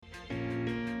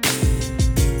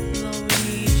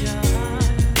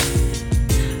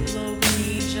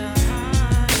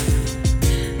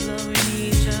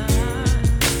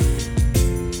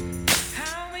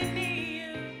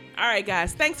right,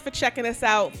 guys. Thanks for checking us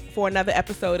out for another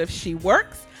episode of She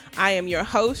Works. I am your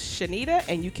host, Shanita,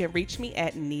 and you can reach me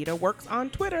at Nita Works on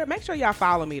Twitter. Make sure y'all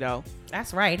follow me, though.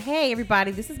 That's right. Hey,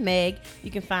 everybody. This is Meg. You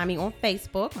can find me on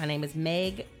Facebook. My name is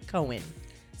Meg Cohen.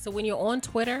 So when you're on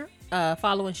Twitter,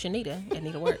 following Shanita at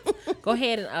Nita Works, go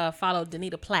ahead and follow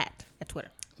Danita Platt at Twitter.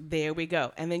 There we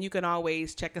go. And then you can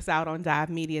always check us out on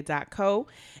divemedia.co.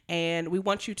 And we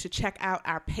want you to check out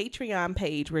our Patreon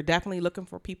page. We're definitely looking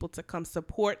for people to come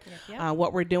support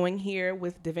what we're doing here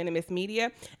with Divinimous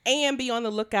Media. And be on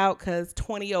the lookout because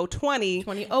 2020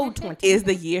 is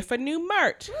the year for new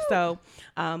merch. Woo. So,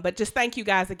 but just thank you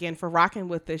guys again for rocking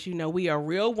with us. You know, we are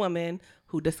real women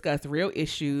who discuss real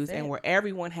issues and where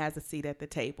everyone has a seat at the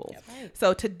table. Yep. Right.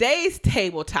 So today's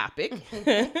table topic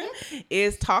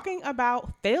is talking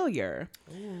about failure.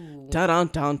 Ooh. Dun dun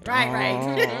dun dun.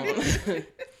 Right.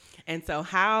 And so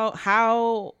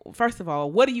how first of all,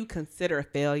 what do you consider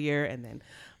failure? And then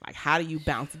like how do you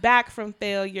bounce back from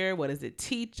failure? What does it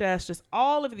teach us? Just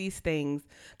all of these things.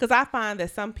 Because I find that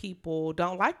some people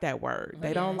don't like that word.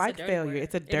 They don't like failure. Word.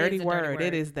 It's a dirty word.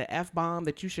 It is the F-bomb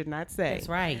that you should not say. That's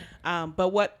right. But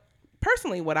what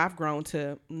I've grown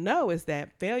to know is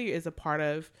that failure is a part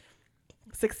of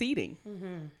succeeding.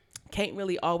 Mm-hmm. Can't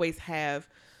really always have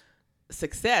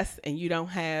success and you don't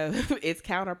have its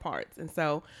counterparts. And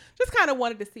so just kind of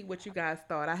wanted to see what you guys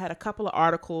thought. I had a couple of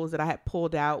articles that I had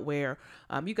pulled out where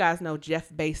you guys know Jeff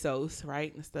Bezos,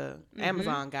 right? It's the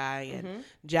Amazon guy, and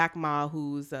Jack Ma,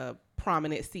 who's a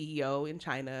prominent CEO in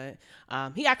China.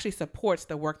 He actually supports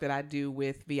the work that I do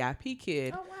with VIP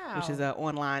Kid, which is an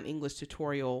online English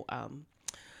tutorial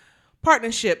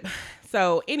partnership.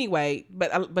 So anyway,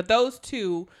 but those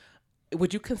two,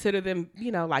 would you consider them,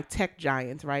 you know, like tech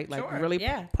giants, right? Like really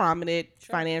prominent,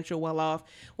 financial, well-off.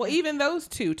 Well, even those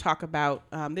two talk about,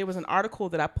 there was an article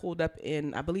that I pulled up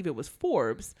in, I believe it was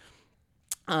Forbes,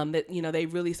 that, you know, they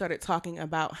really started talking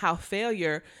about how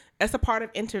failure as a part of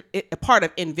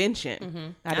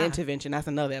invention, not intervention. That's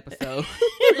another episode.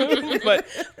 But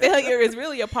failure is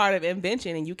really a part of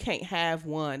invention, and you can't have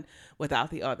one without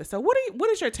the other. So what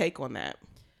is your take on that?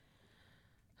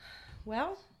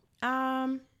 Well,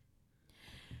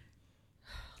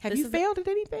 have you failed at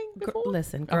anything before?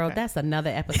 Listen, girl, that's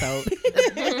another episode.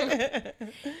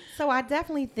 So I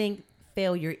definitely think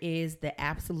failure is the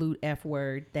absolute F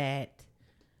word that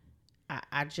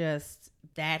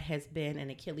that has been an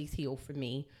Achilles heel for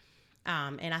me.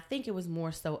 And I think it was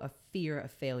more so a fear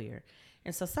of failure.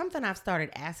 And so something I've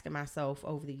started asking myself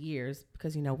over the years,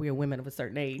 because, you know, we're women of a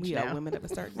certain age. We are women of a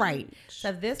certain right. age. So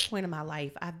at this point in my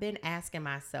life, I've been asking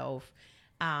myself,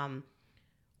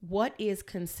 what is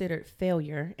considered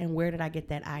failure and where did I get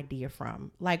that idea from?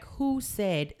 Like, who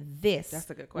said this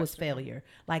was failure?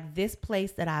 Like, this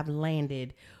place that I've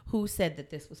landed, who said that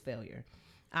this was failure?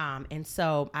 And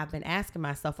so I've been asking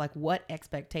myself, like, what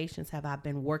expectations have I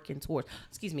been working towards?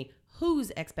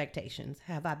 Whose expectations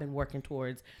have I been working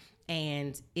towards?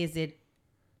 And is it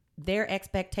their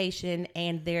expectation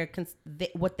and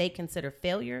what they consider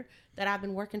failure that I've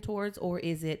been working towards? Or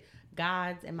is it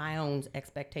God's and my own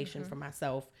expectation for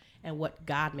myself and what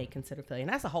God may consider failure?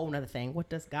 And that's a whole nother thing. What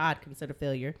does God consider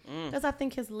failure? Because I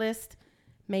think his list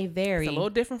may vary. It's a little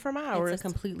different from ours. It's a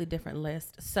completely different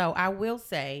list. So I will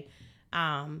say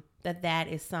that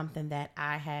is something that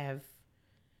I've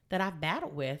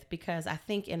battled with, because I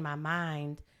think in my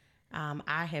mind, I'll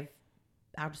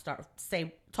just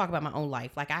talk about my own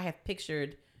life. Like, I have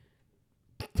pictured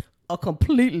a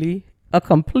completely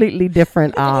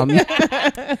different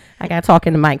I gotta talk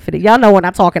in the mic for that. Y'all know when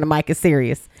I talk in the mic, it's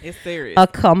serious. It's serious. A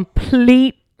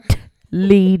completely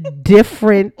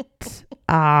different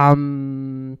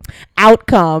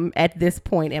outcome at this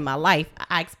point in my life.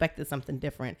 I expected something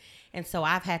different. And so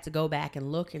I've had to go back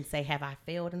and look and say, have I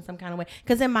failed in some kind of way?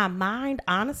 Because in my mind,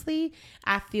 honestly,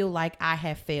 I feel like I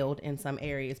have failed in some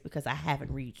areas because I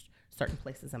haven't reached certain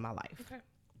places in my life. Okay.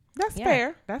 That's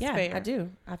fair. That's fair. I do.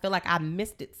 I feel like I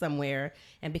missed it somewhere.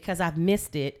 And because I've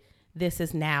missed it, this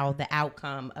is now the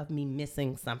outcome of me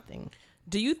missing something.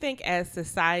 Do you think as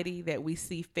society that we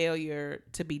see failure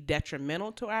to be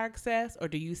detrimental to our success, or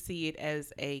do you see it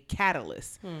as a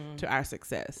catalyst to our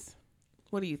success?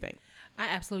 What do you think? I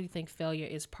absolutely think failure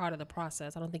is part of the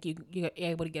process. I don't think you're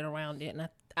able to get around it. And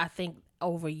I think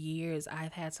over years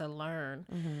I've had to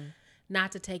learn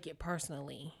not to take it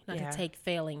personally, not to take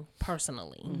failing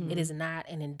personally. It is not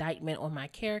an indictment on my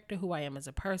character, who I am as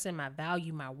a person, my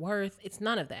value, my worth. It's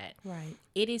none of that. Right.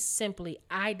 It is simply,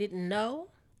 I didn't know,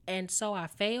 and so I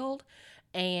failed.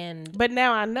 But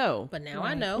now I know.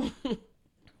 I know.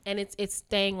 And it's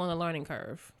staying on the learning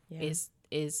curve.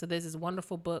 So there's this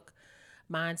wonderful book,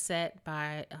 Mindset,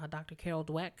 by Dr. Carol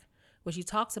Dweck, where she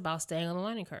talks about staying on the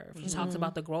learning curve. She talks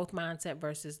about the growth mindset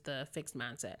versus the fixed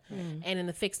mindset. And in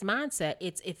the fixed mindset,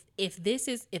 it's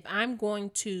if I'm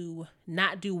going to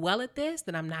not do well at this,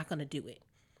 then I'm not going to do it.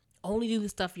 Only do the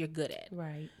stuff you're good at.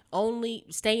 Right. Only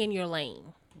stay in your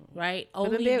lane. Right.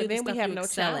 Only then we have no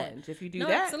challenge. If you do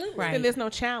that, absolutely. Then there's no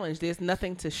challenge. There's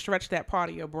nothing to stretch that part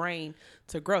of your brain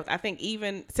to growth. I think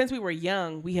even since we were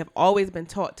young, we have always been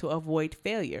taught to avoid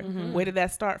failure. Where did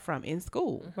that start from? In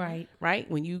school. Right. Right.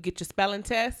 When you get your spelling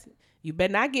test, you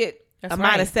better not get That's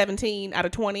minus 17 out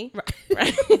of 20.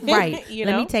 Right. Right.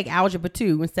 Let me take algebra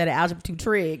 2 instead of algebra 2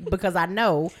 trig because I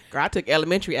know. Girl, I took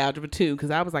elementary algebra 2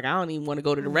 because I was like, I don't even want to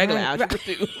go to the regular algebra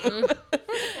 2.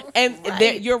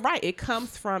 And you're right. It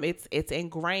comes from, it's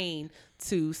ingrained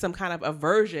to some kind of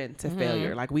aversion to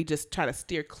failure. Like we just try to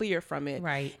steer clear from it.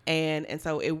 Right. And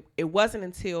so it wasn't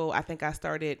until I think I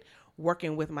started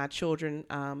working with my children.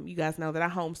 You guys know that I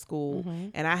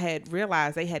homeschool, and I had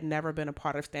realized they had never been a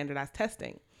part of standardized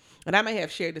testing. And I may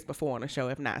have shared this before on the show.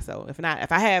 If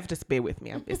I have, just bear with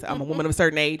me. I'm a woman of a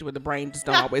certain age where the brain just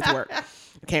don't always work.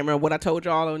 I can't remember what I told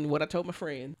y'all and what I told my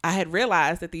friends. I had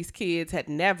realized that these kids had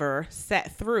never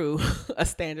sat through a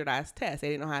standardized test. They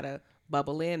didn't know how to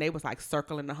bubble in. They was like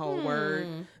circling the whole word.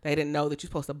 They didn't know that you're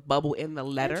supposed to bubble in the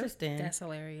letter. Interesting. That's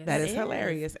hilarious. That is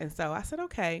hilarious. And so I said,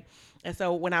 okay. And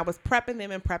so when I was prepping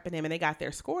them and they got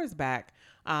their scores back,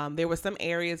 there were some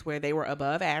areas where they were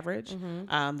above average.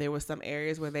 There were some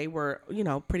areas where they were,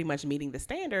 pretty much meeting the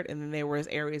standard. And then there was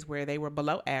areas where they were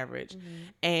below average.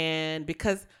 And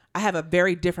because I have a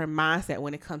very different mindset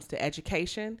when it comes to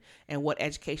education and what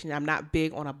education, I'm not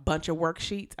big on a bunch of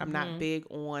worksheets. I'm not big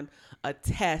on a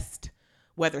test,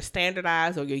 whether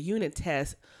standardized or your unit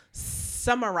test,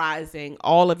 summarizing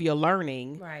all of your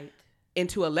learning. Right.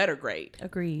 Into a letter grade.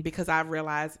 Agreed. Because I've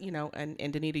realized, and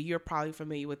Danita, you're probably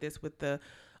familiar with this with the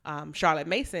Charlotte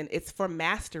Mason, it's for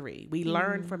mastery. We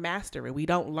learn for mastery. We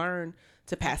don't learn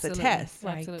to pass a test.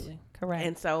 Right. Absolutely. Correct.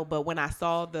 And so, but when I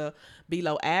saw the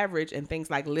below average and things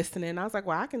like listening, I was like,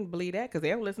 well, I can believe that because they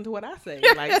don't listen to what I say.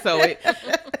 Like, so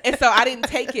and so I didn't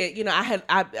take it,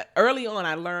 I early on,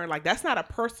 I learned like, that's not a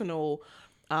personal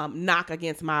knock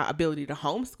against my ability to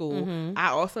homeschool. I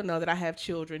also know that I have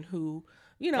children who,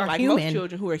 like human. Most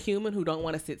children who are human, who don't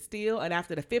want to sit still. And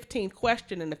after the 15th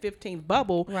question and the 15th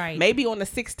bubble, maybe on the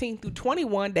 16th through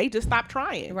 21, they just stopped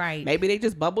trying. Right. Maybe they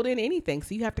just bubbled in anything.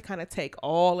 So you have to kind of take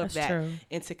all of that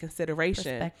into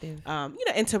consideration,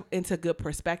 into good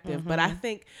perspective. But I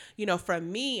think, for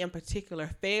me in particular,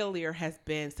 failure has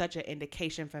been such an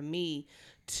indication for me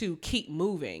to keep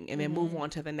moving and then move on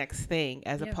to the next thing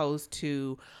as opposed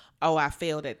to, oh, I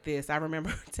failed at this. I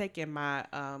remember taking my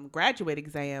graduate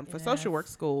exam for social work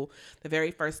school the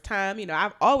very first time.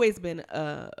 I've always been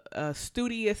a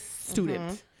studious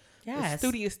student. A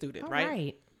studious student,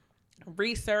 right?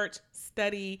 Research,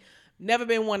 study, never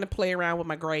been one to play around with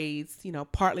my grades,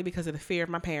 partly because of the fear of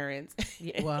my parents.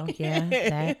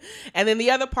 That. And then the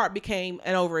other part became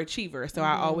an overachiever. So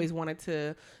I always wanted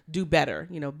to do better,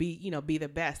 be the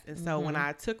best. And so when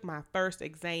I took my first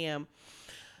exam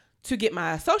to get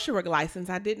my social work license,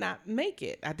 I did not make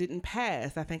it. I didn't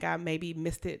pass. I think I maybe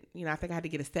missed it. I think I had to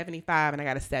get a 75 and I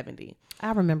got a 70.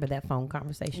 I remember that phone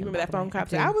conversation. You remember that phone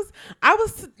conversation? I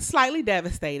was slightly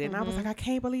devastated. And I was like, I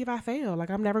can't believe I failed.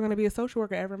 Like, I'm never going to be a social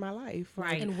worker ever in my life.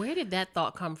 Right. And where did that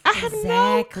thought come from? I had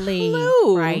no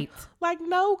clue. Right. Like,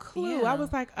 no clue. I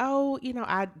was like,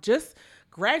 I just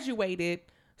graduated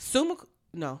not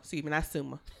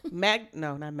Summa. Not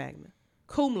Magna.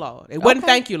 Cum laude. It wasn't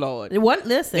thank you, Lord. It wasn't,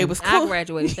 listen. It was I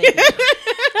graduated. Thank you.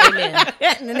 Amen.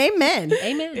 And amen.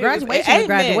 Amen. Graduation is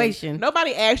graduation.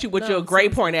 Nobody asked you what your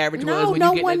grade point average was when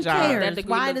you get the job. Cares.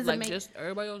 Why does it make just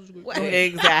everybody else?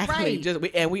 Exactly.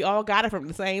 Right. We all got it from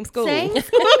the same school.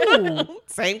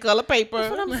 Same color paper.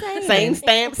 That's what I'm saying. Same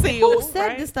stamp seal. Who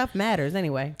said this stuff matters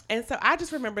anyway? And so I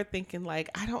just remember thinking, like,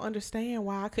 I don't understand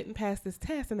why I couldn't pass this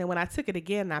test. And then when I took it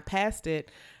again and I passed it,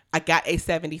 I got a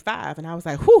 75 and I was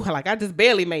like, whew, like I just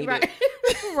barely made it.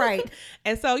 Right.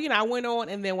 And so, I went on,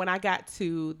 and then when I got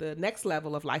to the next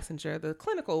level of licensure, the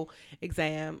clinical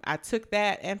exam, I took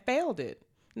that and failed it.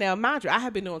 Now, mind you, I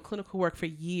have been doing clinical work for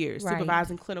years,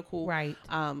 supervising clinical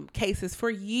cases for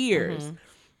years.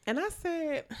 And I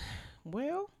said,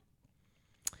 well,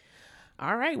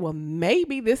 all right, well,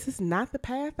 maybe this is not the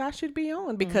path I should be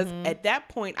on, because at that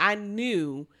point I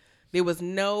knew there was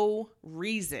no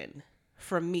reason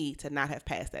for me to not have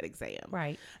passed that exam.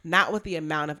 Right. Not with the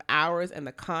amount of hours and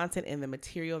the content and the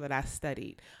material that I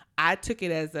studied. I took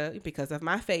it because of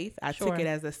my faith, I took it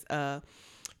as a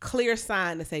clear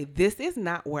sign to say, this is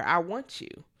not where I want you.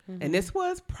 And this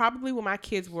was probably when my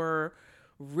kids were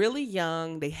really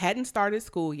young. They hadn't started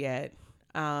school yet.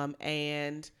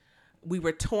 and we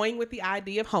were toying with the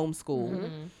idea of homeschool.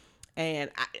 And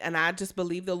I just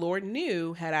believe the Lord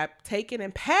knew, had I taken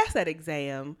and passed that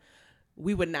exam,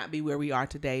 we would not be where we are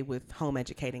today with home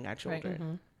educating our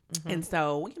children. And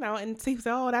so, and he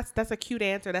said, oh, that's a cute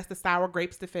answer. That's the sour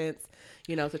grapes defense,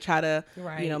 to try to,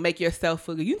 make yourself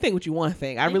feel good. You can think what you want to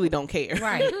think. I really don't care.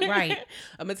 Right.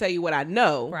 I'm going to tell you what I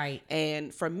know. Right.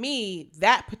 And for me,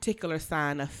 that particular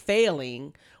sign of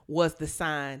failing was the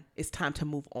sign it's time to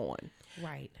move on.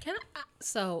 Right.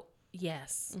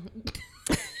 Yes.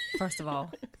 First of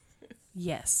all,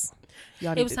 yes.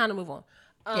 It was time to move on.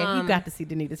 Yeah, you've got to see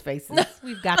Danita's faces.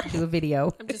 We've got to do a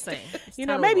video. I'm just saying.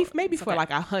 Maybe for like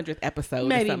 100th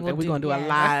episode or something, we're going to do a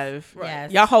live.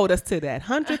 Yes. Y'all hold us to that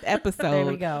 100th episode. There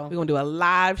we go. We're going to do a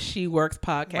live She Works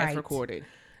podcast recorded.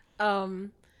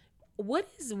 What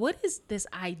is this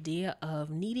idea of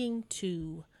needing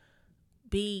to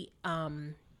be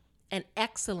an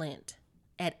excellent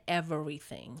at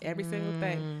everything? Every single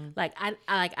thing. Like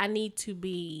I need to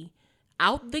be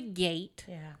out the gate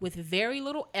with very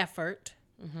little effort,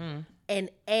 an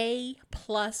A+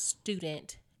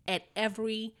 student at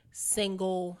every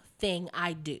single thing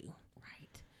I do.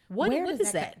 Right. What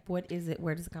is that? What is it?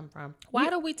 Where does it come from?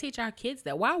 Why do we teach our kids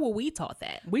that? Why were we taught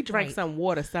that? We drank some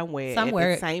water somewhere at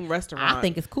the same restaurant. I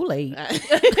think it's Kool-Aid.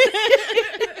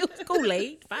 It was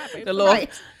Kool-Aid.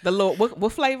 The little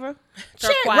what flavor?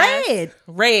 Turquoise.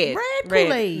 Red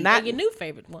Kool-Aid. Not your new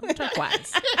favorite one,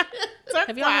 turquoise.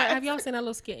 Have y'all seen that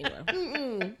little skit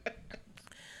anywhere?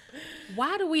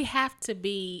 Why do we have to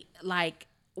be like,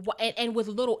 and with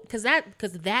little, because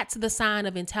that's the sign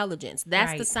of intelligence.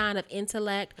 That's the sign of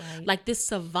intellect. Right. Like this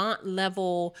savant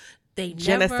level. Je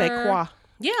ne sais quoi.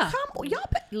 Yeah. Come on, y'all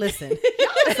listen. Y'all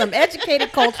are some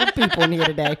educated, cultured people in here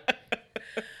today.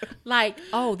 Like,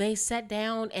 they sat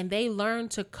down and they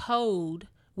learned to code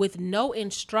with no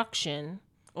instruction.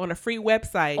 On a free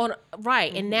website.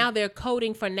 And now they're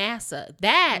coding for NASA.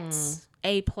 That's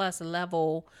A+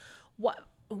 level.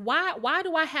 Why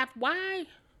do I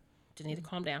need to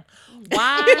calm down?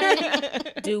 Why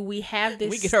do we have this?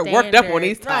 We get her worked up on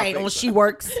these topics. Right, on She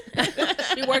Works.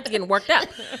 She works getting worked up.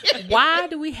 Why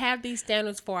do we have these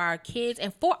standards for our kids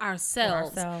and for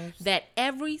ourselves. That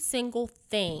every single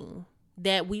thing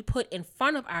that we put in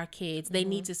front of our kids, they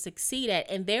need to succeed at,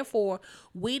 and therefore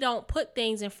we don't put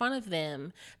things in front of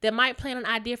them that might plant an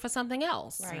idea for something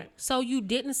else. Right. So you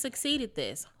didn't succeed at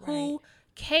this. Right. Who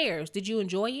cares? Did you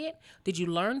enjoy it? Did you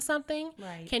learn something?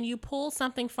 Right. Can you pull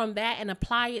something from that and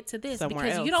apply it to this? Somewhere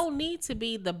because else. you don't need to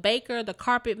be the baker, the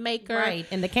carpet maker, right,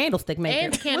 and the candlestick maker.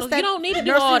 And the candles. You don't need to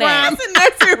do all that.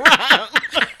 Nursery rhyme.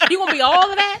 You gonna be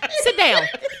all of that? Sit down.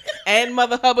 And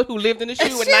Mother Hubbard, who lived in the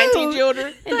shoe with 19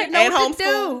 children and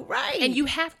homeschool. Right. And you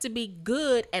have to be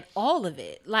good at all of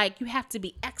it. Like, you have to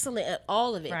be excellent at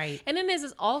all of it. Right. And then there's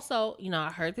this also,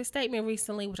 I heard this statement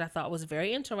recently, which I thought was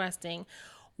very interesting.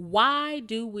 Why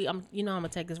do we, I'm going to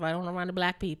take this right on around the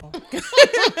black people. That's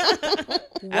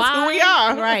who we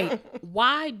are. Right.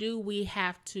 Why do we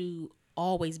have to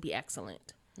always be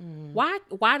excellent? Why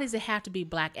does it have to be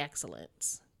black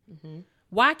excellence?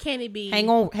 Why can't it be? Hang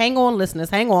on, listeners.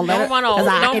 Hang on. Don't run off.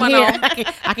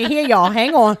 I can hear y'all.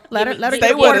 Hang on. Let her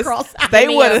stay with us. Stay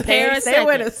with us. Stay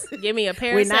with us. Give me a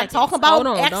pair We're of seconds. not talking about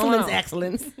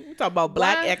excellence. We're talking about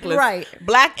black excellence. Right.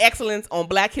 Black excellence on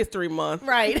Black History Month.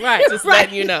 Right. Just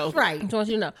letting you know. Right. Just want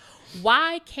you to know.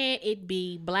 Why can't it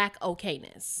be black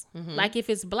okayness? Like, if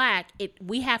it's black,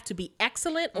 we have to be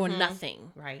excellent or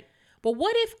nothing. Right. But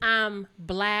what if I'm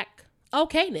black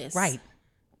okayness? Right.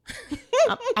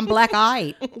 I'm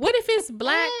black-eyed. What if it's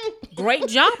black great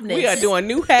jobness? We are doing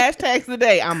new hashtags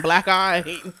today. I'm black-eyed.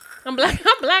 I'm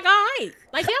black-eyed.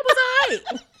 Like, that was all right.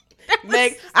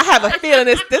 Meg, I have a feeling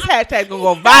this hashtag gonna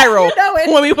go viral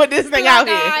when we put this thing out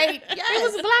here. Yes. It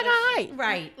was black-eyed.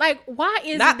 Right. Like, why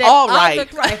is not it that all right?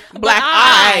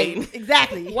 Black-eyed.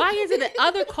 Exactly. Why is it that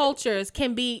other cultures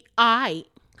can be eyed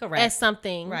as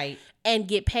something, right, and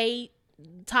get paid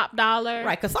top dollar,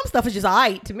 right? Because some stuff is just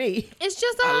alright to me. It's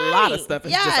just a lot of stuff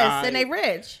is just alright. And they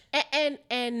rich,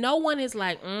 and no one is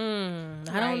like, I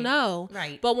don't know,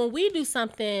 right? But when we do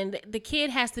something, the kid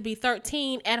has to be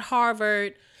 13 at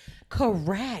Harvard.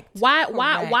 Correct. Why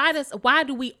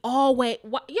do we always?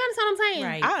 You understand what I'm saying?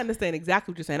 Right. I understand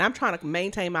exactly what you're saying. I'm trying to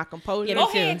maintain my composure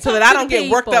so that I don't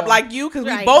get worked up like you, because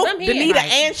we both, Danita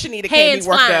and Shanita, can't be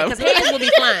worked up. Because hands will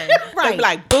be flying. Right. They be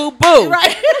like, boo boo.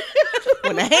 Right.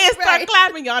 When the hands start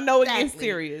clapping, y'all know it gets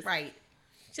serious. Right.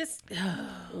 Just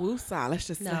woosah. Let's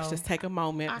just take a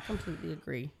moment. I completely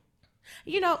agree.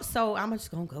 So I'm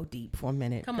just gonna go deep for a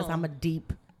minute because I'm a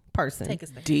deep person. Take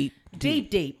us there.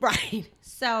 Deep. Right.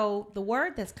 So the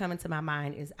word that's coming to my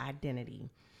mind is identity.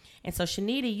 And so,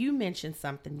 Shanita, you mentioned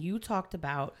something. You talked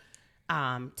about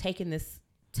taking this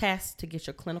test to get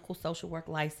your clinical social work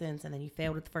license, and then you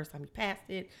failed it the first time you passed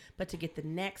it, but to get the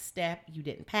next step you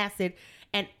didn't pass it.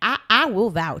 And I will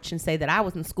vouch and say that I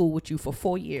was in school with you for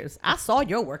 4 years. I saw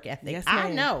your work ethic. Yes,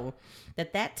 I know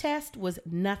that test was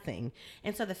nothing.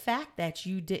 And so the fact that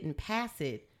you didn't pass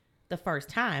it the first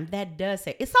time, that does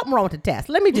say it's something wrong with the test.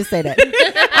 Let me just say that.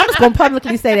 I'm just going to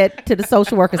publicly say that to the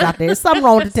social workers out there. There's something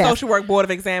wrong with the test. Social work board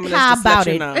of examiners. How about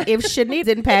it? Know. If Shanice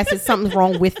didn't pass it, something's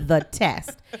wrong with the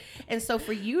test. And so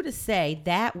for you to say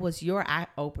that was your eye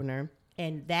opener,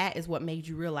 and that is what made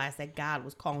you realize that God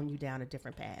was calling you down a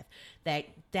different path,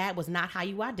 that was not how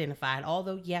you identified,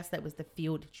 although yes, that was the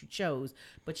field that you chose,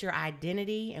 but your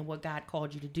identity and what God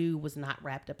called you to do was not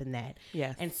wrapped up in that.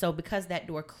 Yes. And so because that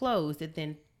door closed, it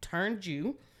then turned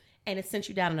you, and it sent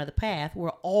you down another path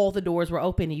where all the doors were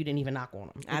open and you didn't even knock on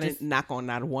them. I didn't knock on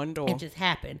not one door. It just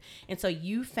happened. And so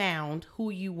you found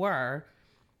who you were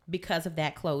because of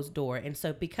that closed door. And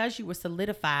so because you were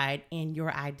solidified in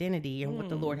your identity and what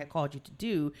the Lord had called you to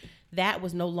do, that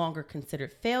was no longer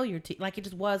considered failure to, like, it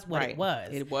just was what it was.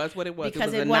 It was what it was.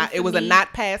 Because it was a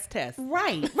not passed test.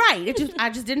 Right. I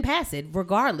just didn't pass it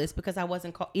regardless because I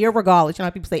wasn't called irregardless. You know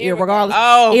how people say irregardless?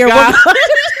 Oh, God.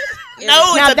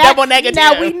 No, it's a double negative.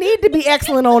 Now, we need to be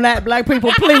excellent on that, black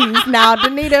people, please. Now,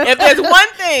 Danita. If there's one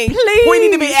thing we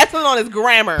need to be excellent on is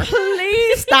grammar.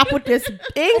 Please stop with this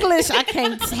English. I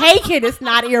can't take it. It's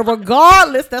not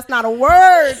irregardless. That's not a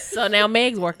word. So now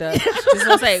Meg's worked up. She's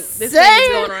going to say, this thing is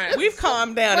going around. We've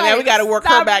calmed down, and now we got to work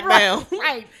her back down.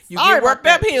 Right. You get worked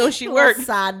up here and she works.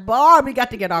 Sidebar. We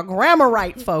got to get our grammar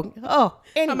right, folks. Oh,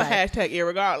 anyway. I'm a hashtag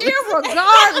irregardless.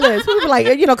 Irregardless. We were like,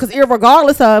 because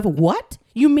irregardless of what?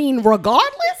 You mean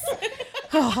regardless?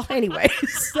 Oh, anyway,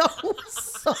 so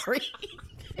sorry.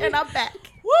 And I'm back.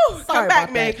 Woo! Come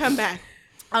back, man. Come back.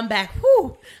 I'm back.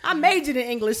 Woo! I majored in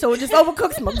English, so it just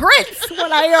overcooks my grits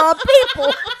when I hear our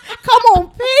people. Come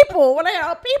on, people. When I hear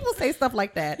our people say stuff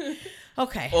like that.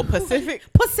 Okay. Or Pacific.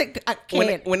 Pacific. I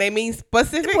can't. When they mean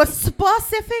specific. Was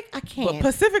specific? I can't.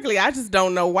 But specifically, I just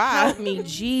don't know why. Help me,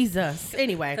 Jesus.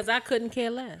 Anyway. Because I couldn't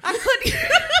care less. I couldn't.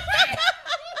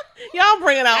 Y'all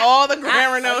bringing out all the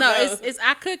grammar notes. No, it's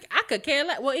I could care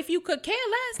less. Well, if you could care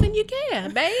less, then you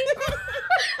can, babe.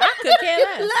 I could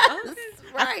care less. Okay.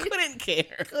 Right. I couldn't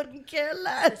care. Couldn't care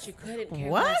less. But you couldn't care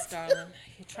what? less, darling.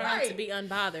 You're trying to be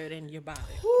unbothered and you're bothered.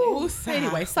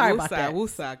 Anyway, sorry about that.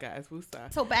 Woosah, guys.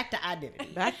 Woosah. So back to identity.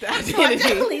 So I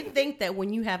definitely think that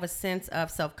when you have a sense of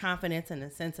self-confidence and a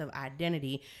sense of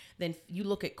identity, then you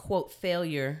look at, quote,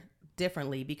 failure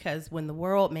differently, because when the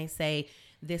world may say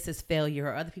this is failure,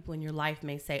 or other people in your life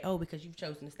may say, oh, because you've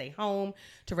chosen to stay home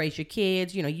to raise your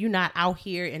kids, you're not out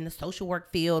here in the social work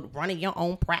field running your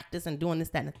own practice and doing this,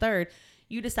 that, and the third.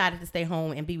 You decided to stay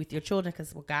home and be with your children because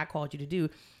it's what God called you to do.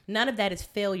 None of that is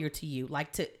failure to you.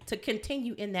 Like to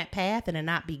continue in that path and to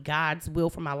not be God's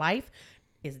will for my life,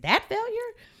 is that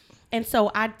failure? And so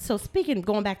speaking,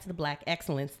 going back to the Black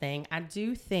excellence thing, I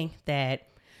do think that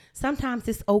sometimes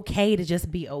it's okay to just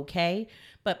be okay.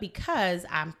 But because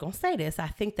I'm going to say this, I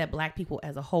think that Black people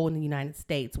as a whole in the United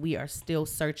States, we are still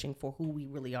searching for who we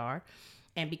really are.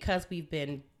 And because we've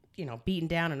been beaten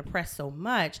down and oppressed so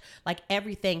much, like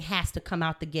everything has to come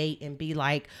out the gate and be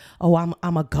like, oh,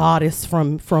 I'm a goddess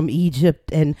from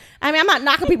Egypt. And I mean, I'm not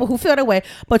knocking people who feel that way,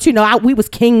 but we was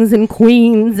kings and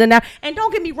queens and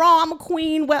don't get me wrong, I'm a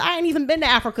queen. Well, I ain't even been to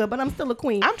Africa, but I'm still a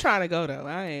queen. I'm trying to go though.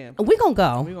 I am. We're going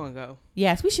to go.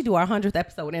 Yes, we should do our 100th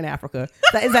episode in Africa.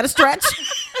 Is that a stretch?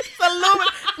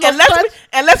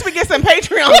 Unless we get some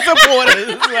Patreon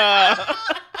supporters.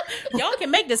 Y'all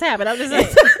can make this happen. I'm just saying.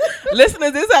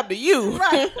 Listeners, it's up to you.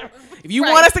 Right. If you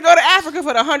want us to go to Africa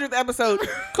for the 100th episode,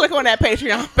 click on that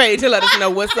Patreon page and let us know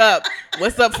what's up.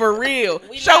 What's up for real.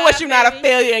 Show us you're not a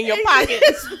failure in your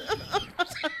pockets.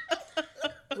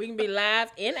 We can be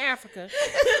live in Africa.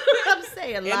 I'm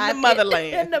saying live in the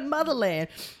motherland. In the motherland.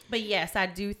 But yes, I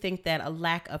do think that a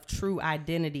lack of true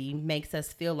identity makes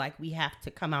us feel like we have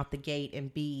to come out the gate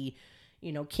and be,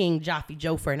 King Jaffe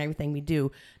Joffer and everything we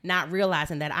do, not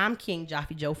realizing that I'm King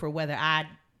Jaffe Joffer whether I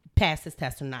pass this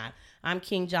test or not. I'm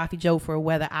King Jaffe Joffer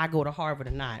whether I go to Harvard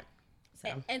or not. So.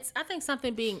 And I think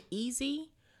something being easy,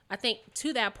 I think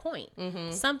to that point,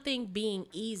 something being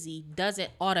easy doesn't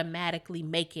automatically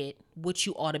make it what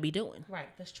you ought to be doing. Right,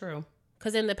 that's true.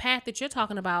 Because in the path that you're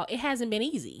talking about, it hasn't been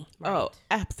easy. Right. Oh,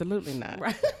 absolutely not.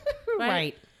 Right.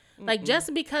 Right. Like,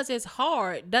 just because it's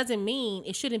hard doesn't mean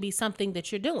it shouldn't be something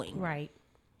that you're doing. Right.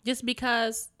 Just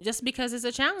because it's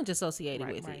a challenge associated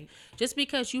with it. Just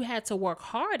because you had to work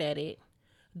hard at it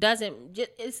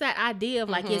it's that idea of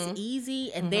like it's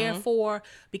easy, and therefore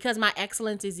because my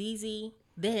excellence is easy,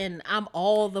 then I'm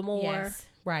all the more, yes.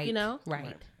 Right. You know?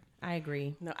 Right. I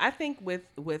agree. No, I think with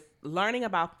learning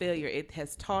about failure, it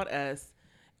has taught us,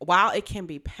 while it can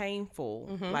be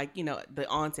painful, like, you know, the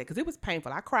onset, because it was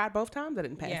painful. I cried both times I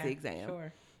didn't pass the exam.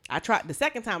 Sure. I tried the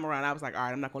second time around. I was like,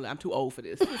 all right, I'm too old for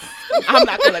this. I'm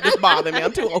not gonna let this bother me.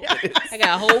 I'm too old for this. I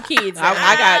got whole kids.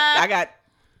 I got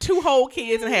 2 whole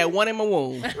kids and had 1 in my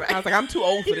womb. I was like, I'm too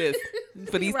old for this,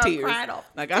 for these tears.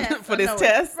 Like I'm for this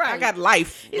test. Right. I got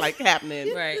life like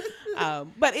happening. Right.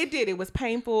 But it was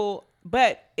painful,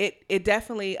 but it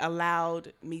definitely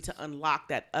allowed me to unlock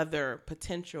that other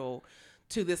potential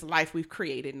to this life we've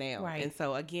created now. Right. And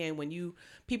so again, when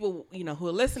people, you know, who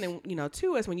are listening, you know,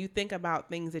 to us, when you think about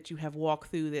things that you have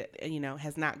walked through that, you know,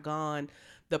 has not gone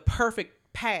the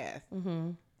perfect path,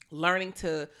 learning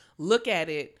to look at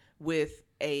it with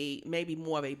maybe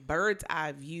more of a bird's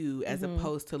eye view as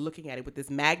opposed to looking at it with this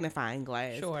magnifying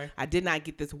glass. Sure. I did not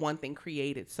get this one thing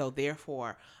created, so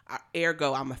therefore,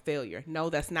 ergo, I'm a failure. No,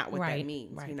 that's not what that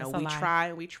means. Right. You know,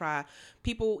 we try.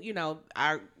 People, you know,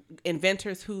 our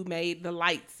inventors who made the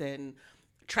lights and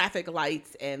traffic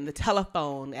lights and the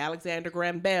telephone, Alexander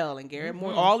Graham Bell and Gary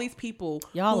Moore, all these people.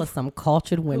 Y'all are some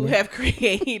cultured women. Who have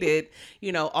created,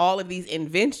 you know, all of these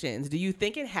inventions. Do you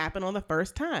think it happened on the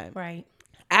first time? Right.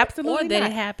 Absolutely Or that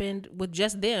not. It happened with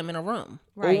just them in a room.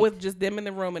 Right. Or with just them in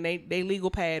the room and they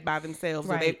legal pad by themselves.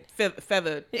 Right. So they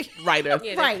feather writer.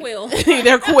 Yeah, Right. quill.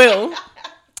 Their quill.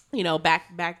 You know,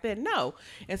 back then, no.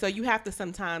 And so you have to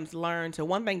sometimes learn to,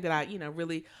 one thing that I, you know,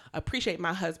 really appreciate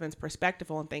my husband's perspective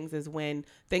on things is when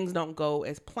things don't go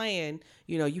as planned,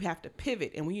 you know, you have to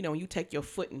pivot. And when, you know, when you take your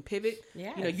foot and pivot,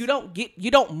 Yes. you know,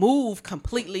 you don't move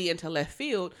completely into left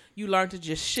field. You learn to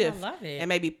just shift. I love it. And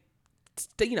maybe,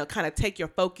 you know, kind of take your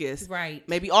focus Right.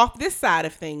 maybe off this side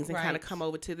of things and Right. kind of come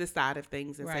over to this side of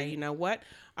things and say, Right. you know what?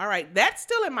 All right, that's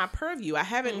still in my purview. I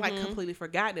haven't like completely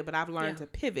forgotten it, but I've learned to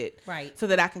pivot Right. so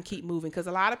that I can keep moving. Because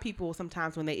a lot of people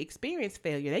sometimes when they experience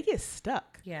failure, they get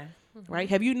stuck. Yeah. Right?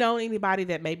 Have you known anybody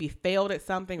that maybe failed at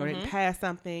something or didn't pass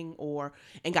something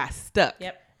and got stuck?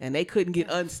 Yep. And they couldn't get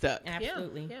unstuck.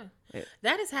 Absolutely. Yeah.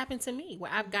 That has happened to me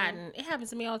where I've gotten, it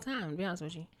happens to me all the time, to be honest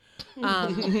with you.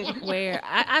 Where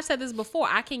I've said this before,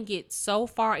 I can get so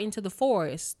far into the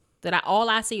forest that all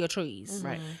I see are trees.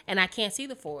 Right. And I can't see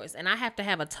the forest. And I have to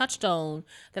have a touchstone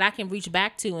that I can reach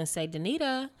back to and say,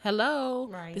 Danita, hello.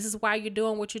 Right. This is why you're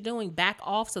doing what you're doing. Back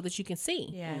off so that you can see.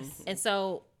 Yes. And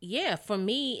so, yeah, for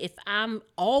me, if I'm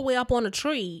all the way up on a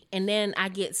tree and then I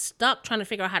get stuck trying to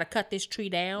figure out how to cut this tree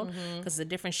down because it's a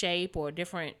different shape or a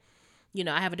different, you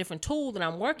know, I have a different tool that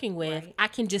I'm working with, I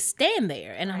can just stand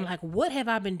there. And I'm like, what have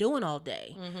I been doing all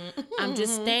day? I'm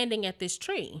just standing at this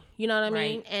tree. You know what I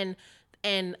mean?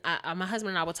 And my husband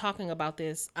and I were talking about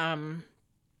this,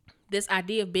 this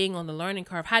idea of being on the learning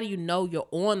curve. How do you know you're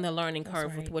on the learning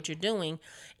curve with what you're doing?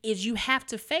 Is you have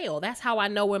to fail. That's how I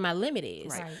know where my limit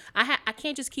is. Right. I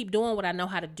can't just keep doing what I know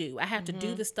how to do. I have to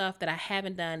do the stuff that I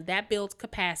haven't done. That builds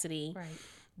capacity. Right.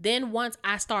 Then once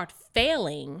I start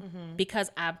failing because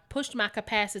I pushed my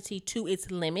capacity to its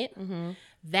limit,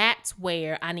 that's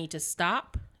where I need to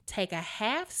stop, take a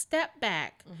half step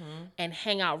back and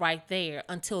hang out right there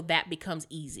until that becomes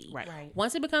easy. Right.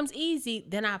 Once it becomes easy,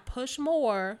 then I push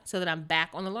more so that I'm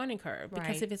back on the learning curve. Because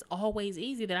Right. if it's always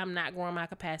easy, then I'm not growing my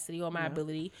capacity or my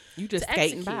ability. You just to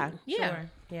skating execute. by. Yeah.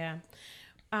 Sure.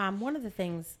 Yeah. One of the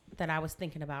things that I was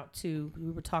thinking about too,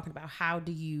 we were talking about how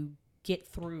do you get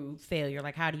through failure?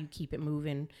 Like, how do you keep it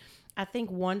moving? I think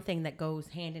one thing that goes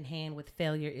hand in hand with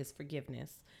failure is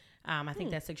forgiveness. I think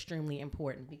that's extremely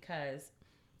important because,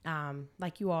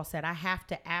 like you all said, I have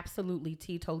to absolutely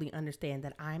totally understand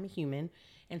that I'm a human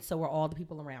and so are all the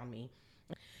people around me.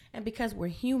 And because we're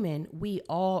human, we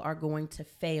all are going to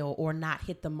fail or not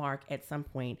hit the mark at some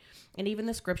point. And even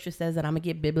the scripture says that, I'm going to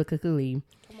get biblically.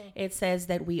 It says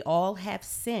that we all have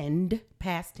sinned,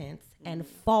 past tense, and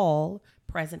fall,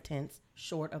 present tense,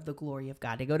 short of the glory of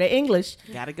God. They go to English.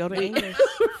 Gotta go to English.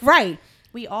 Right.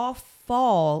 We all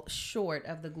fall short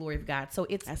of the glory of God. So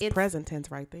it's present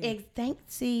tense right there.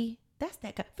 See, that's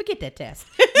that. Forget that test.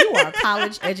 You are a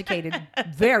college educated,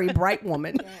 very bright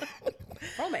woman.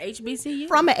 From an HBCU.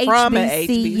 From a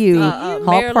HBCU.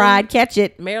 Hall Pride, catch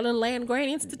it. Maryland Land Grant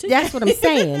Institute. That's what I'm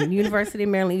saying. University of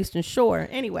Maryland Eastern Shore.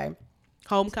 Anyway.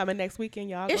 Homecoming next weekend,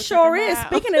 y'all. It sure is.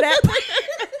 Speaking of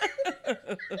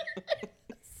that.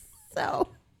 So,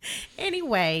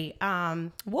 anyway,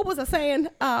 what was I saying?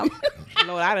 Lord,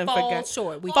 I didn't fall forget.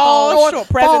 short. We fall short.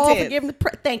 Present tense. Forgiveness.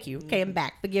 Thank you. Okay, I'm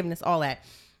back. Forgiveness, all that.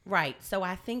 Right. So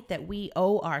I think that we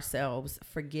owe ourselves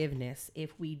forgiveness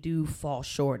if we do fall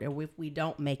short or if we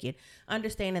don't make it,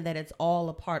 understanding that it's all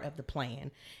a part of the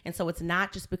plan. And so it's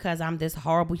not just because I'm this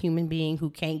horrible human being who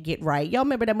can't get right. Y'all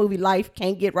remember that movie Life,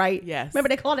 Can't Get Right? Yes. Remember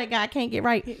they call that guy Can't Get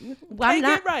Right? Well, Can't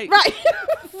get right. Right.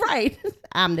 Right.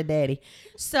 I'm the daddy.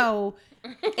 So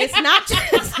it's not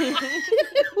just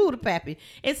who the pappy.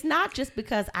 It's not just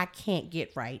because I can't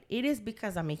get right. It is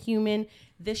because I'm a human.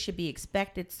 This should be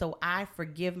expected. So I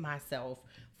forgive myself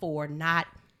for not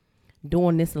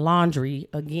doing this laundry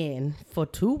again for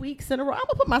 2 weeks in a row. I'm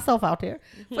gonna put myself out there.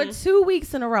 For 2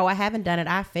 weeks in a row. I haven't done it.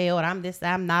 I failed. I'm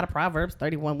not a Proverbs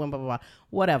 31, blah, blah, blah,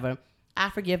 whatever. I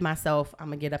forgive myself. I'm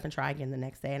gonna get up and try again the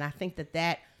next day. And I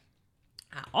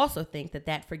also think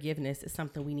that forgiveness is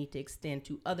something we need to extend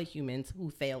to other humans who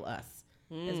fail us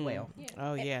as well. Yeah.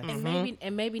 Oh yeah.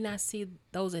 And maybe not see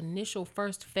those initial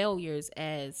first failures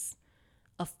as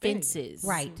offenses.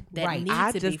 Right. That Right. need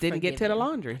I to just be didn't get to the forgiven.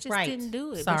 laundry. I just Right. didn't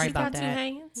do it. Sorry but you about got that. 2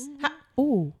 hands.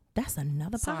 Ooh, that's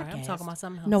another Sorry, podcast. I'm talking about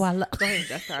something else. No, I love. Go ahead.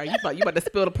 That's all right. You about to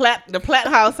spill the Platt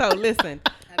household. Listen.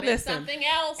 Listen. Something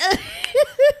else.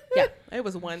 Yeah. It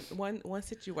was one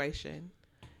situation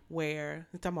where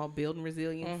we're talking about building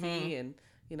resiliency and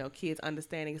kids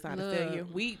understanding it's not a failure.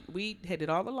 We had did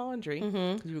all the laundry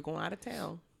because we were going out of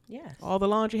town. Yes. All the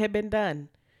laundry had been done.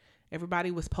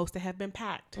 Everybody was supposed to have been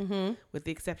packed, with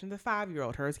the exception of the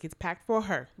 5-year-old. Hers gets packed for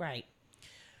her. Right.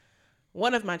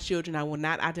 One of my children, I will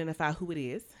not identify who it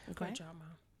is, Great job, Mom.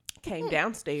 came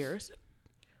downstairs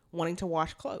wanting to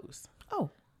wash clothes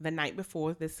Oh. the night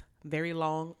before this very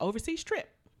long overseas trip.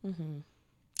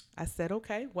 I said,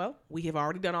 okay, well, we have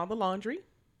already done all the laundry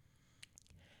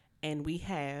and we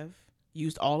have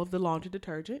used all of the laundry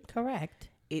detergent. Correct.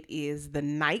 It is the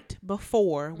night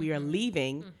before we are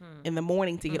leaving in the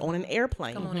morning to get on an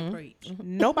airplane. Come on and preach.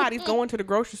 Nobody's going to the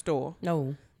grocery store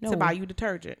No. to buy you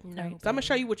detergent. No. So I'm going to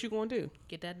show you what you're going to do.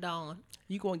 Get that Dawn.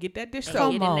 You're going to get that dish And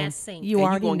soap. get Come in on. that sink. You and you're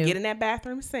already going to knew. get in that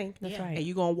bathroom sink. That's right. And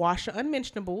you're going to wash your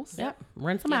unmentionables. Yep.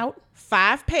 Rinse them out.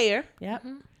 5 pair. Yep.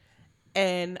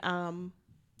 And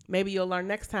maybe you'll learn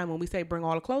next time when we say bring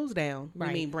all the clothes down. Right.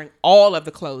 We mean bring all of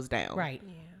the clothes down. Right.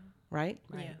 Yeah. Right?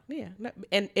 Right. Yeah. No,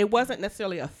 and it wasn't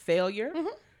necessarily a failure.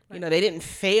 They didn't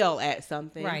fail at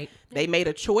something. Right. They made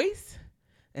a choice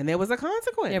and there was a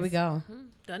consequence. There we go.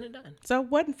 Done and done. So it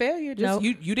wasn't failure. Just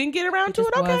Nope. you didn't get around It to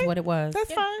just it. was Okay. what it was.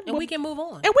 That's fine. And we can move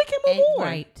on. And we can move on.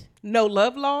 Right. No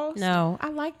love lost. No, I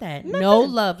like that. Nothing. No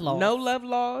love lost. No love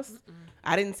lost.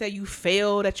 I didn't say you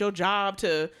failed at your job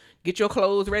to get your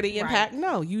clothes ready and Right. packed.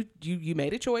 No, you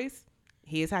made a choice.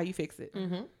 Here's how you fix it.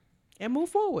 And move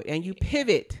forward. And you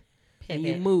pivot. And you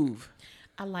Pivot. move.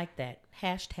 I like that.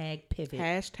 Hashtag pivot.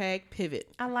 Hashtag pivot.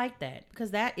 I like that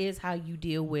because that is how you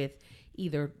deal with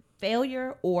either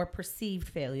failure or perceived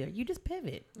failure. You just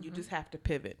pivot. You just have to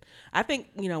pivot. I think,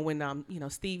 when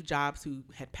Steve Jobs, who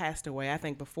had passed away, I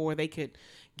think before they could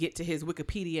get to his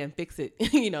Wikipedia and fix it,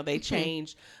 they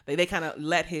changed. They kind of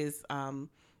let his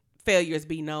failures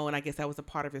be known. I guess that was a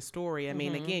part of his story. I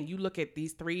mean, again, you look at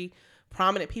these 3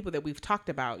 prominent people that we've talked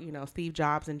about, Steve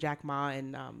Jobs and Jack Ma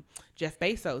and Jeff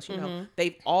Bezos,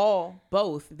 they've all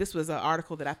this was an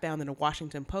article that I found in the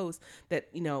Washington Post that,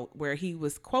 where he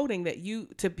was quoting that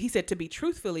he said, to be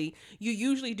truthfully, you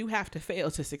usually do have to fail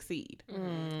to succeed.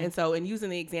 And so in using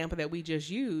the example that we just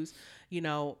used,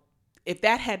 if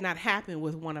that had not happened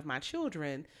with one of my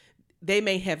children, they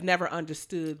may have never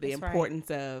understood the importance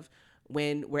of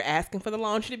when we're asking for the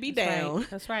laundry to be down,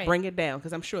 That's right. bring it down.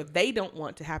 Because I'm sure they don't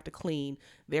want to have to clean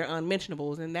their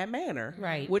unmentionables in that manner.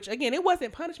 Right. Which, again, it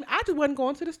wasn't punishment. I just wasn't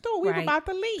going to the store. We were Right. about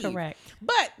to leave. Correct.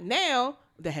 But now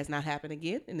that has not happened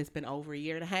again. And it's been over a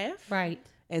year and a half. Right.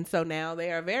 And so now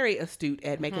they are very astute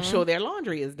at making sure their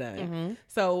laundry is done.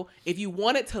 So if you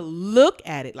wanted to look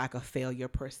at it like a failure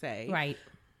per se, Right.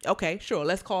 okay, sure,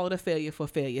 let's call it a failure for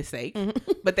failure's sake.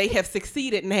 But they have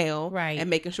succeeded now Right. and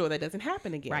making sure that doesn't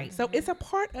happen again. Right. So it's a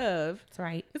part of That's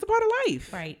right.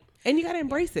 life. Right. And you got to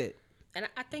embrace it. And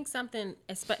I think something,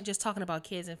 just talking about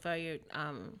kids and failure,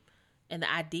 and the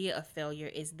idea of failure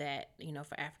is that,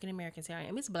 for African Americans here,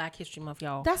 it's Black History Month,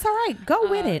 y'all. That's all right. Go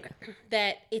with it.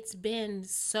 That it's been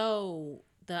so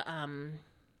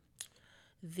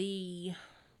the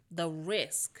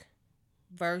risk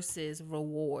versus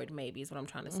reward, maybe is what I'm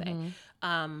trying to say,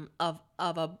 of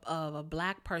a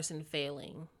Black person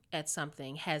failing at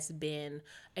something has been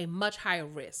a much higher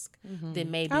risk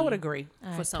than maybe I would agree.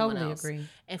 for someone totally else. agree.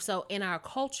 And so in our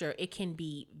culture, it can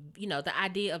be, the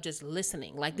idea of just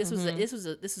listening. Like this was an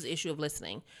issue of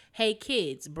listening. Hey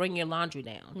kids, bring your laundry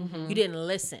down. You didn't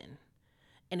listen.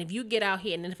 And if you get out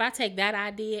here, and if I take that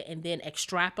idea and then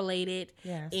extrapolate it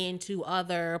into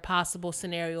other possible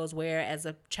scenarios where, as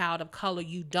a child of color,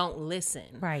 you don't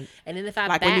listen. Right. And then if I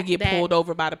like when you get pulled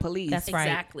over by the police. That's right.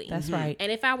 Exactly. That's right.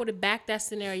 And if I were to back that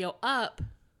scenario up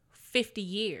 50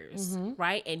 years,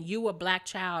 right? And you a black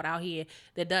child out here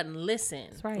that doesn't listen.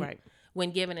 That's right.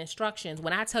 When given instructions.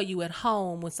 When I tell you at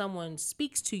home, when someone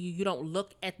speaks to you, you don't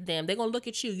look at them. They're going to look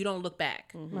at you. You don't look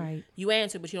back. Right. You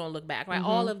answer, but you don't look back. Right.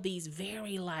 All of these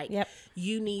very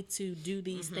you need to do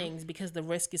these things because the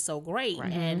risk is so great.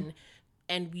 Right.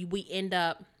 And we end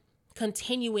up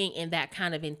continuing in that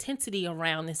kind of intensity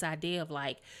around this idea of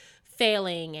like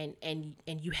failing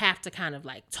and you have to kind of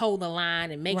like toe the line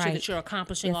and make sure that you're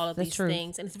accomplishing all of these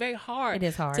things. And it's very hard. It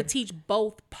is hard to teach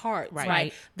both parts,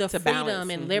 right? The to freedom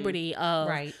balance. And liberty of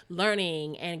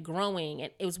learning and growing.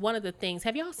 And it was one of the things.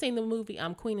 Have y'all seen the movie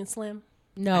Queen and Slim?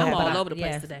 No, I'm all over the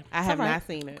place today. I have not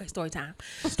seen it. Okay, story time.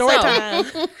 Story time.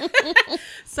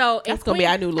 So that's gonna be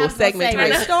our new little segment.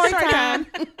 Story time.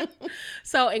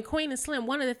 So in Queen and Slim,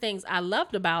 one of the things I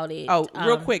loved about it. Oh,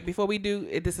 real quick before we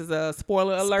do, this is a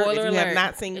spoiler alert. If you have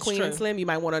not seen Queen and Slim, you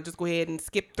might want to just go ahead and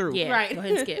skip through. Yeah, right. Go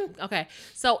ahead and skip. Okay,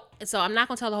 so I'm not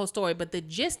gonna tell the whole story, but the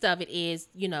gist of it is,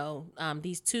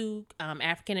 these two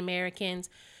African Americans.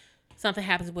 Something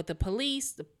happens with the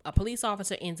police. A police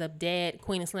officer ends up dead.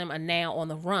 Queen and Slim are now on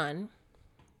the run.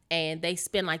 And they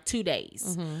spend like 2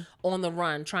 days on the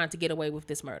run trying to get away with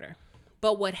this murder.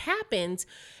 But what happens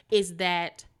is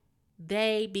that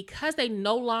because they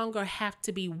no longer have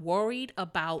to be worried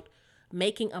about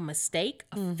making a mistake,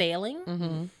 of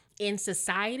failing in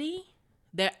society,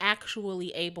 they're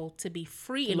actually able to be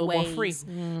free in ways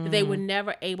that they were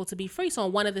never able to be free. So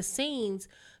in one of the scenes,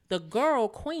 the girl,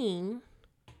 Queen,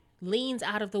 leans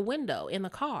out of the window in the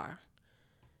car.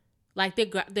 Like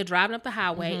they're driving up the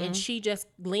highway and she just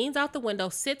leans out the window,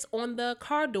 sits on the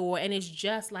car door, and is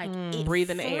just like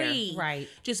breathing free, air. Right.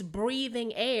 Just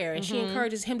breathing air. And she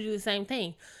encourages him to do the same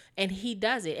thing. And he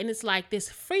does it. And it's like this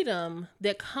freedom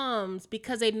that comes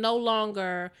because they no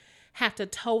longer have to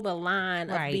toe the line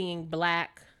of being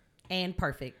black and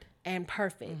perfect.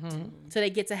 So they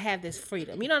get to have this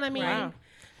freedom. You know what I mean? Wow.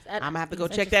 I'm gonna have to go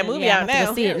check that movie out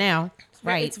now. See it now.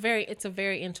 Right. It's a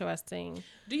very interesting.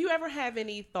 Do you ever have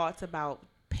any thoughts about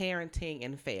parenting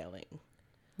and failing?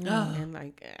 And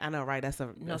like, I know, right? That's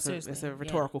a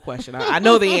rhetorical question. I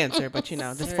know the answer, but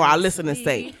just for our listeners'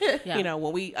 sake,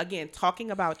 when we again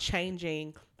talking about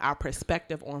changing our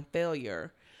perspective on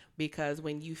failure, because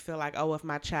when you feel like, oh, if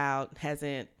my child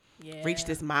hasn't reached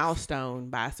this milestone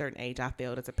by a certain age, I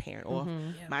failed as a parent, or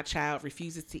my child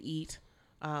refuses to eat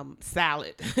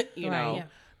salad,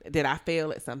 did I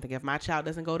fail at something? If my child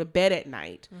doesn't go to bed at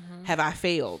night, have I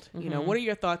failed? What are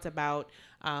your thoughts about,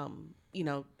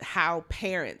 how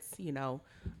parents,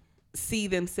 see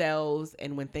themselves,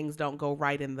 and when things don't go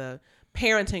right in the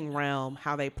parenting realm,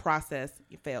 how they process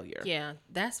failure? Yeah,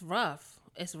 that's rough.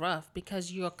 It's rough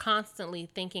because you're constantly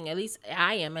thinking, at least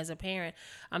I am as a parent,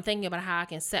 I'm thinking about how I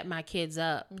can set my kids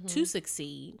up to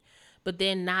succeed, but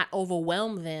then not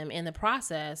overwhelm them in the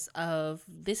process of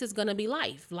this is going to be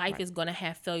life. Life is going to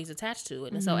have failures attached to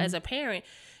it. And so as a parent,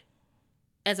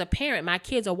 my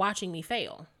kids are watching me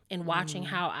fail and watching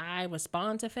how I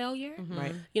respond to failure.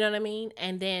 Right. You know what I mean?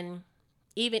 And then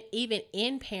even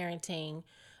in parenting,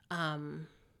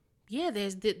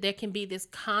 there can be this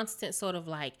constant sort of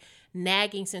like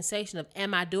nagging sensation of,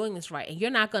 am I doing this right? And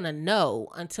you're not going to know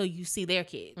until you see their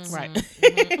kids. Right.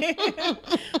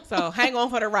 So hang on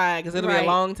for the ride, because it'll be a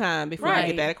long time before you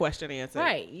get that question answered.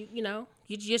 Right. You're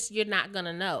not going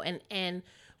to know. And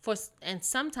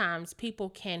sometimes people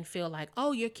can feel like,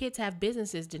 oh, your kids have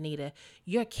businesses, Danita.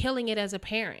 You're killing it as a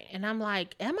parent. And I'm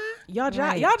like, am I? Y'all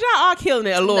are killing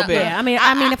it a little bit. Yeah, I mean,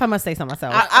 if I must say so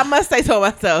myself. I must say so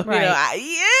myself. Right.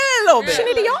 A little bit.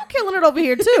 Shanita, y'all killing it over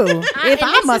here too. If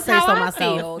I must say so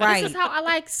myself. Feel. Right. This is how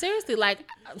I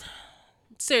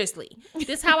seriously, this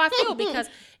is how I feel, because,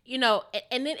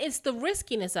 and then it's the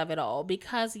riskiness of it all,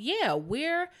 because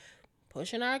we're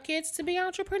pushing our kids to be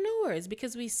entrepreneurs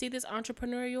because we see this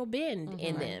entrepreneurial bend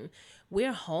in them.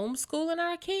 We're homeschooling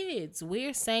our kids.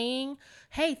 We're saying,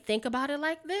 hey, think about it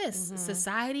like this.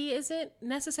 Society isn't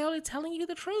necessarily telling you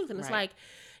the truth. And it's like,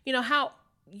 how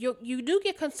you do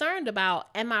get concerned about,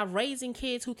 am I raising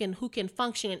kids who can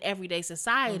function in everyday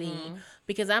society,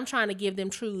 because I'm trying to give them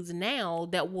truths now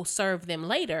that will serve them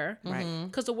later,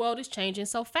 because the world is changing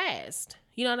so fast.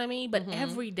 You know what I mean? But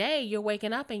every day you're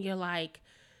waking up and you're like,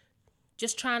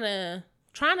 just trying to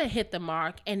hit the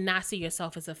mark and not see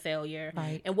yourself as a failure.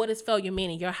 Right. And what does failure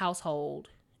mean in your household?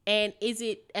 And is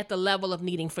it at the level of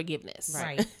needing forgiveness?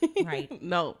 Right. Right.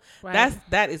 No, Right.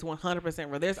 that is 100%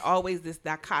 real. There's always this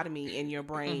dichotomy in your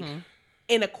brain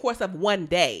in the course of one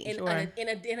day. In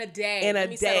a day. In a Let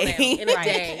me settle day. down. In a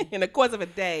day. In the course of a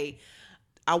day,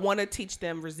 I want to teach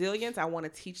them resilience. I want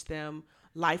to teach them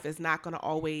life is not going to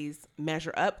always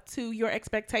measure up to your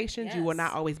expectations. Yes. You will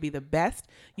not always be the best.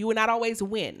 You will not always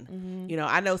win. You know,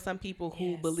 I know some people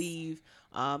who believe,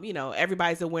 you know,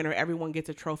 everybody's a winner. Everyone gets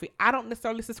a trophy. I don't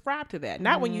necessarily subscribe to that.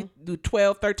 Not when you do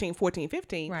 12, 13, 14,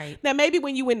 15. Right. Now, maybe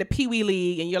when you win the Pee Wee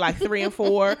League and you're like 3 and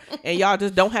 4 and y'all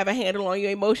just don't have a handle on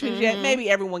your emotions yet, maybe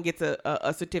everyone gets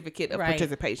a certificate of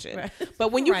participation. Right.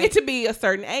 But when you get to be a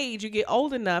certain age, you get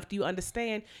old enough, do you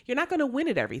understand you're not going to win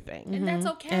at everything. And that's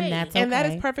okay. And that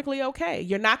is perfectly okay.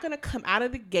 You're not going to come out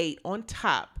of the gate on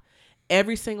top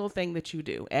every single thing that you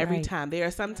do, every time. There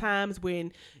are some times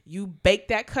when you bake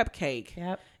that cupcake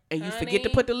and you forget to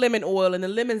put the lemon oil and the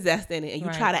lemon zest in it and you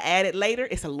try to add it later,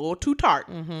 it's a little too tart.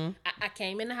 I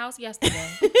came in the house yesterday.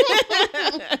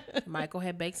 Michael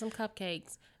had baked some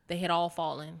cupcakes. They had all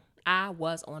fallen. I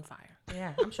was on fire.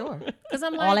 Yeah, I'm sure. Because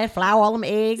I'm like, All that flour, all them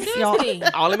eggs, y'all. seriously.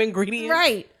 All them ingredients.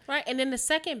 Right. Right. And then the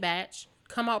second batch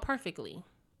come out perfectly.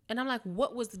 And I'm like,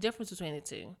 what was the difference between the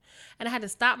two? And I had to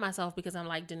stop myself because I'm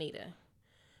like, Danita,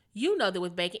 you know that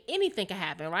with baking, anything can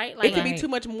happen, right? Like It could be too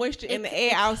much moisture in the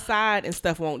air outside and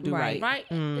stuff won't do right. right.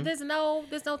 There's no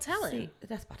telling. See,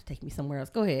 that's about to take me somewhere else.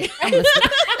 Go ahead. I'm listening.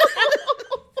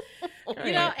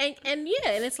 You know, and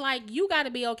it's like you got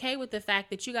to be okay with the fact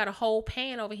that you got a whole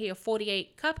pan over here,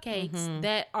 48 cupcakes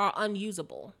that are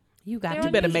unusable. You got You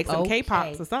to Better be make some okay.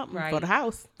 K-pops or something for the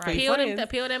house. For your friends.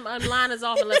 Peel them liners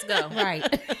off and let's go.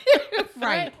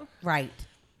 Right. Right.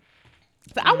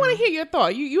 So I want to hear your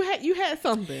thought. You had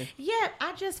something. Yeah,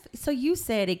 so you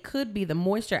said it could be the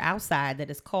moisture outside that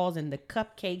is causing the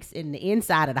cupcakes in the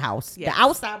inside of the house. Yes. The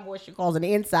outside moisture causing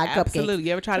the inside cupcakes. Absolutely.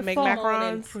 You ever try to make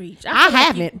macarons? Preach. I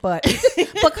haven't, but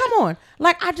come on.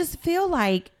 Like, I just feel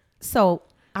like, so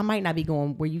I might not be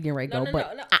going where you getting ready to go, No,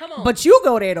 but come on. but you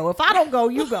go there though. If I don't go,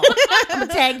 you go. I'm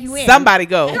gonna tag you in. Somebody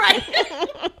go.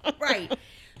 Right.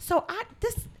 So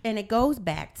and it goes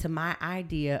back to my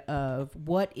idea of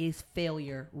what is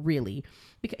failure really.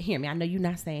 Because hear me, I know you're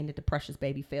not saying that the precious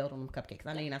baby failed on them cupcakes.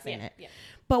 I know you're not saying that. Yeah.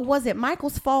 But was it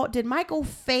Michael's fault? Did Michael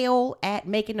fail at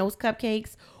making those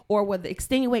cupcakes, or were the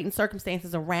extenuating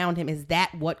circumstances around him? Is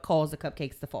that what caused the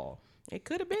cupcakes to fall? It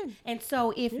could have been. And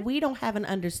so if we don't have an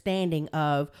understanding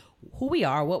of who we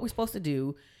are, what we're supposed to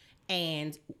do,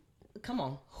 and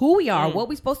who we are, what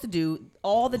we're supposed to do,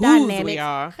 all the dynamics. We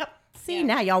are. See,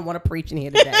 now y'all want to preach in here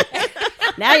today.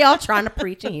 Now y'all trying to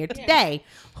preach in here today.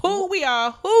 Who we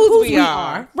are, whose we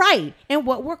are. Right. And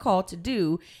what we're called to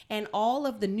do, and all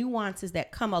of the nuances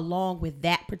that come along with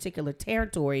that particular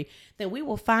territory, then we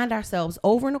will find ourselves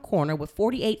over in a corner with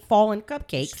 48 fallen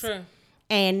cupcakes. True.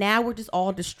 And now we're just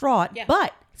all distraught. Yeah.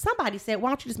 But somebody said,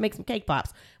 why don't you just make some cake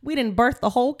pops? We didn't birth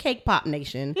the whole cake pop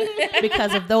nation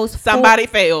because of those. Somebody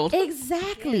failed.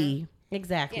 Exactly. Yeah.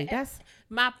 Exactly. Yeah. That's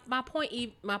my point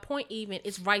even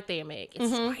is right there, Meg.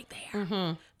 It's right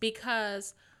there.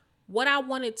 Because what I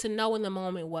wanted to know in the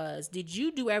moment was, did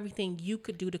you do everything you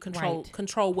could do to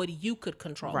control what you could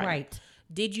control? right.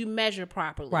 Did you measure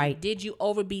properly? Right. Did you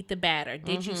overbeat the batter?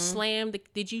 Did you slam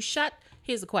did you shut?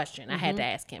 Here's the question I had to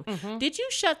ask him. Did you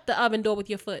shut the oven door with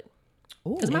your foot?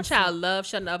 Because my child loves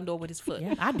shutting the oven door with his foot.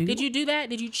 Yeah, I do. Did you do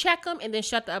that? Did you check them and then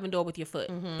shut the oven door with your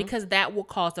foot? Because that will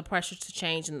cause the pressure to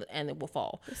change and it will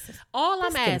fall. All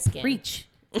I'm asking. Preach.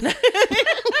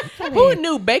 Who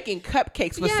knew baking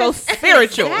cupcakes was so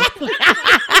spiritual? Exactly.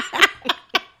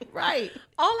 Right.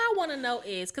 All I want to know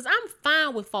is, because I'm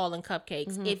fine with falling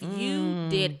cupcakes. If you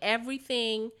did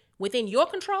everything within your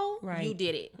control, you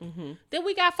did it. Then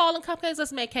we got falling cupcakes.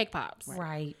 Let's make cake pops.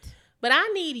 Right. But I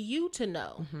need you to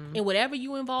know, in whatever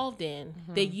you involved in,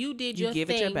 that you did your give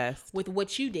thing it your best. with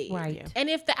what you did. Right. Yeah. And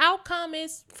if the outcome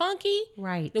is funky,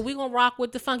 Right. then we're going to rock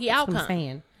with the funky That's outcome. what I'm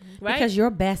saying. Right? Because your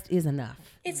best is enough.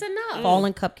 It's enough.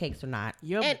 Falling cupcakes or not.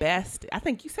 Your best. I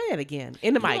think you say it again.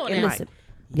 In the mic. on In now. the mic.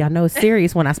 Y'all know it's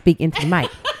serious when I speak into the mic.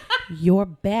 Your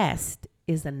best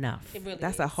is enough. It really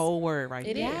That's is. a whole word right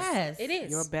It there. is. Yes. It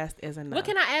is. Your best is enough. What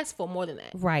can I ask for more than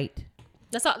that? Right.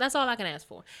 That's all I can ask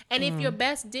for. And if your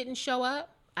best didn't show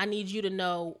up, I need you to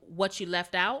know what you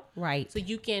left out. Right. So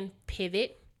you can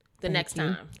pivot the next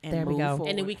time. And There we move go. forward.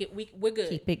 And then we're good.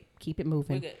 Keep it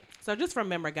moving. We're good. So just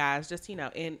remember, guys, just,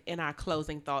 in our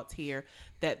closing thoughts here,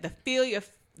 that the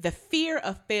fear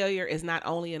of failure is not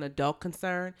only an adult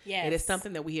concern. Yes. It is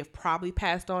something that we have probably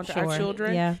passed on to our Sure.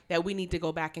 children. Yeah. That we need to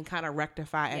go back and kind of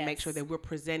rectify and make Yes. sure that we're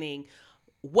presenting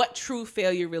what true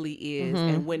failure really is.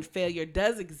 And when failure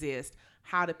does exist,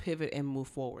 how to pivot and move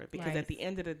forward. Because Right. at the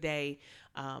end of the day,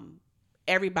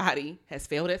 everybody has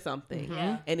failed at something.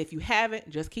 And if you haven't,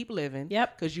 just keep living.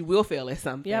 Yep. Because you will fail at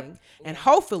something. Yep. And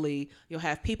hopefully you'll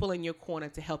have people in your corner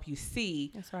to help you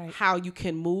see That's right. how you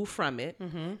can move from it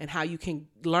and how you can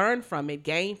learn from it,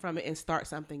 gain from it, and start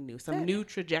something new, some new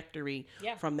trajectory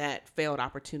from that failed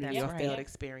opportunity That's or right. failed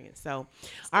experience. So,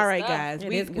 all right, stuff. guys, It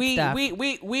we is good stuff.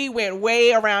 we went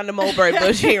way around the mulberry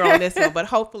bush here on this one, but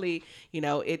hopefully,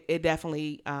 it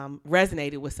definitely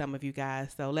resonated with some of you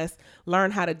guys. So let's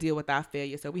learn how to deal with our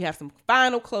failure. So we have some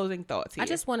final closing thoughts here. I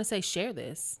just want to say, share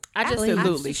this. Absolutely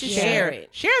I just share it.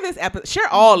 Share this episode. Share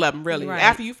all of them, really. Right.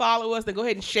 After you follow us, then go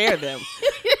ahead and share them.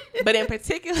 But in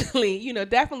particularly,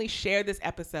 definitely share this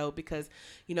episode because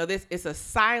this is a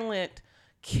silent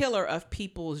killer of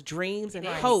people's dreams and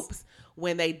hopes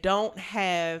when they don't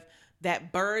have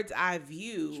that bird's eye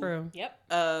view True. Yep.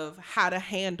 of how to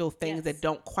handle things that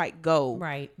don't quite go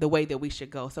Right. the way that we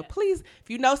should go. So please, if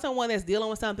you know someone that's dealing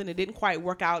with something that didn't quite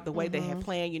work out the way they had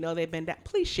planned, they've been down,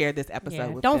 please share this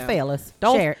episode with Don't them. fail us.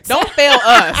 Don't Share it. don't fail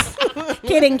us.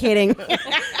 Kidding.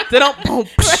 Don't boom.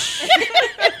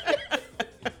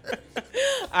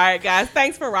 All right, guys.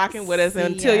 Thanks for rocking with us. See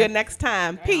Until ya. your next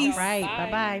time. Peace. Right. Bye.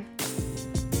 Bye-bye.